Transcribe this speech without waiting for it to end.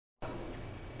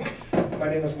My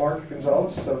name is Mark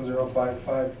Gonzales,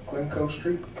 7055 Glencoe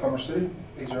Street, Commerce City,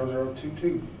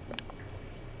 80022.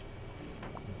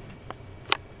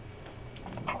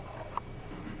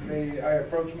 May I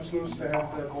approach Ms. Lewis to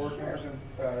have the board members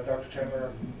and Dr. Chandler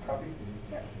a copy?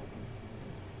 Yes.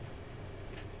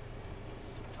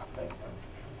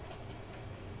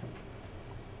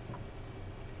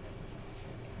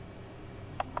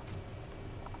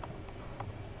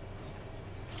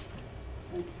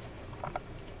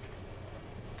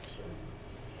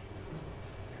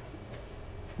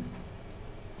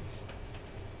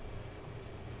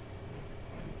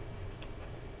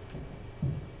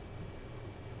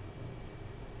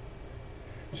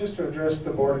 Just to address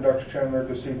the board and Dr. Chandler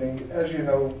this evening, as you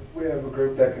know, we have a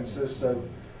group that consists of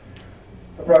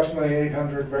approximately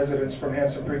 800 residents from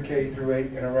Hanson Pre K-8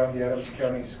 and around the Adams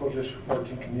County School District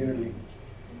 14 community.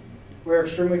 We are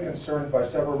extremely concerned by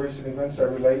several recent events that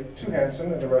relate to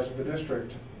Hanson and the rest of the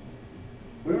district.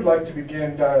 We would like to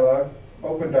begin dialogue,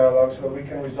 open dialogue, so that we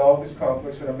can resolve these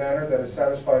conflicts in a manner that is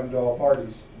satisfying to all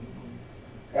parties.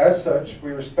 As such, we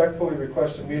respectfully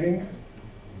request a meeting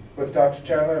with Dr.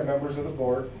 Chandler and members of the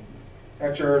board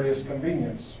at your earliest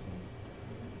convenience.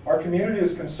 Our community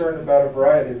is concerned about a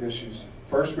variety of issues.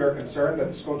 First, we are concerned that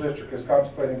the school district is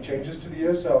contemplating changes to the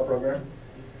ESL program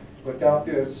without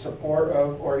the support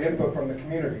of or input from the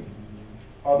community.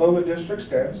 Although the district's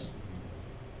stance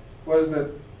was that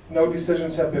no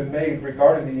decisions have been made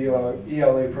regarding the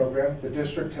ELA program, the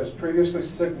district has previously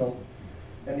signaled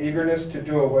an eagerness to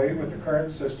do away with the current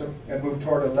system and move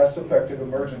toward a less effective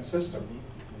emergent system.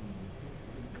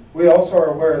 We also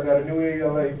are aware that a new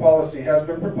ELA policy has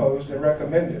been proposed and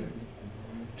recommended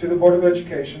to the Board of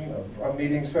Education on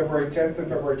meetings February 10th and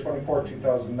February 24th,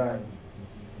 2009.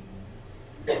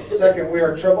 Second, we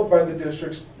are troubled by the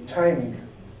district's timing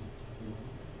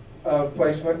of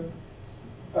placement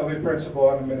of a principal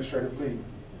on administrative leave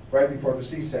right before the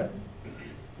CSAP.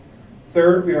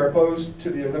 Third, we are opposed to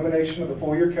the elimination of the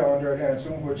full-year calendar at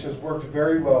Hanson, which has worked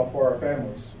very well for our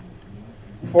families.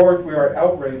 Fourth, we are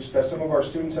outraged that some of our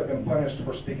students have been punished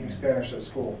for speaking Spanish at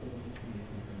school.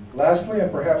 Lastly,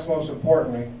 and perhaps most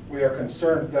importantly, we are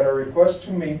concerned that our requests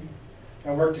to meet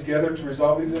and work together to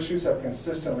resolve these issues have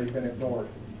consistently been ignored.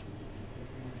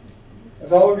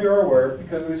 As all of you are aware,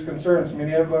 because of these concerns,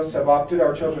 many of us have opted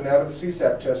our children out of the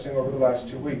CSAP testing over the last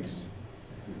 2 weeks.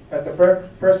 At the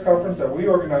press conference that we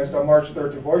organized on March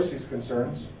 3rd to voice these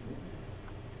concerns,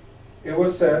 it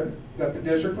was said that the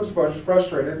district was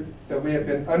frustrated that we had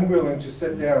been unwilling to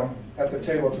sit down at the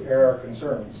table to air our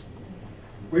concerns.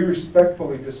 We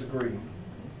respectfully disagree.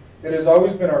 It has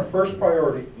always been our first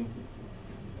priority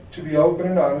to be open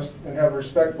and honest and have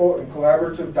respectful and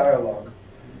collaborative dialogue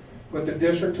with the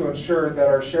district to ensure that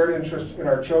our shared interest in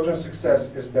our children's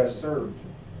success is best served.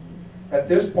 At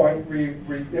this point, we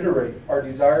reiterate our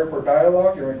desire for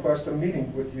dialogue and request a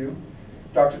meeting with you,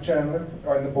 Dr. Chandler,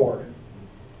 and the board.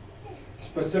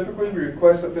 Specifically, we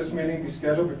request that this meeting be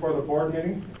scheduled before the board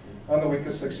meeting on the week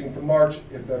of 16th of March,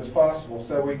 if that is possible,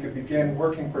 so that we could begin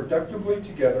working productively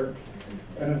together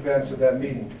in advance of that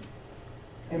meeting.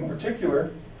 In particular,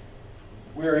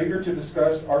 we are eager to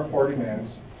discuss our 4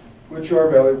 demands, which you are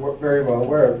very well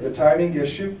aware of. The timing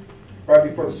issue right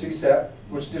before the CSAP,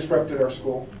 which disrupted our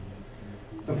school.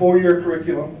 The full-year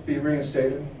curriculum be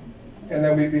reinstated, and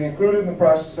then we be included in the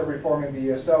process of reforming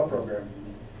the ESL program.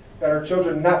 That our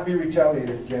children not be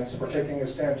retaliated against for taking a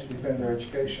stand to defend their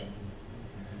education.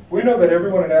 We know that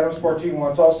everyone in Adams 14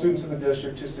 wants all students in the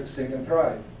district to succeed and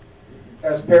thrive.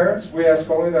 As parents, we ask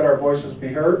only that our voices be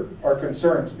heard, our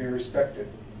concerns be respected,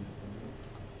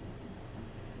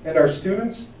 and our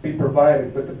students be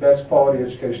provided with the best quality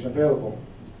education available.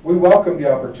 We welcome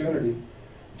the opportunity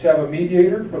to have a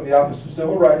mediator from the Office of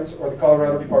Civil Rights or the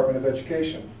Colorado Department of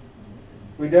Education.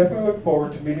 We definitely look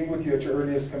forward to meeting with you at your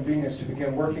earliest convenience to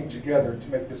begin working together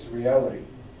to make this a reality.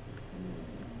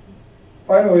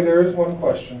 Finally, there is one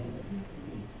question.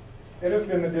 It has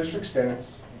been the district's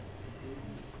stance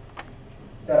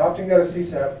that opting out of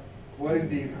CSAP would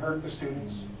indeed hurt the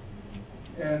students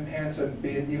and Hanson be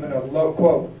even a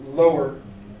lower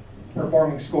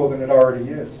performing school than it already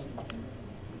is.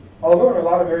 Although in a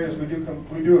lot of areas we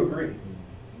do agree.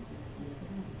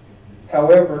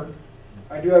 However,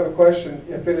 I do have a question.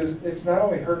 If it's not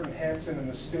only hurting Hanson and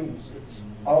the students, it's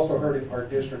also hurting our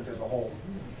district as a whole.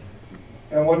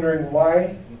 And I'm wondering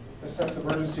why the sense of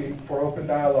urgency for open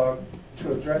dialogue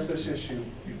to address this issue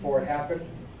before it happened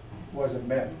wasn't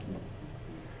met.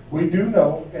 We do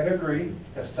know and agree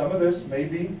that some of this may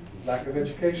be lack of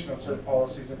education on certain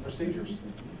policies and procedures,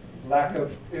 lack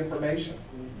of information.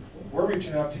 We're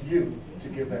reaching out to you to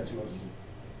give that to us.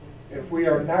 If we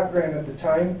are not granted the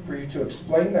time for you to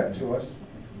explain that to us,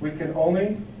 we can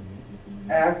only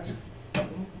act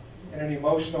in an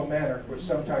emotional manner, which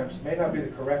sometimes may not be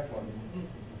the correct one,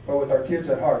 but with our kids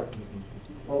at heart,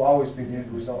 will always be the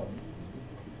end result.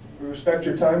 We respect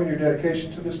your time and your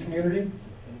dedication to this community,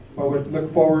 but we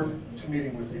look forward to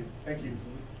meeting with you. Thank you.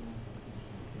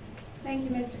 Thank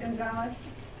you, Mr. Gonzales.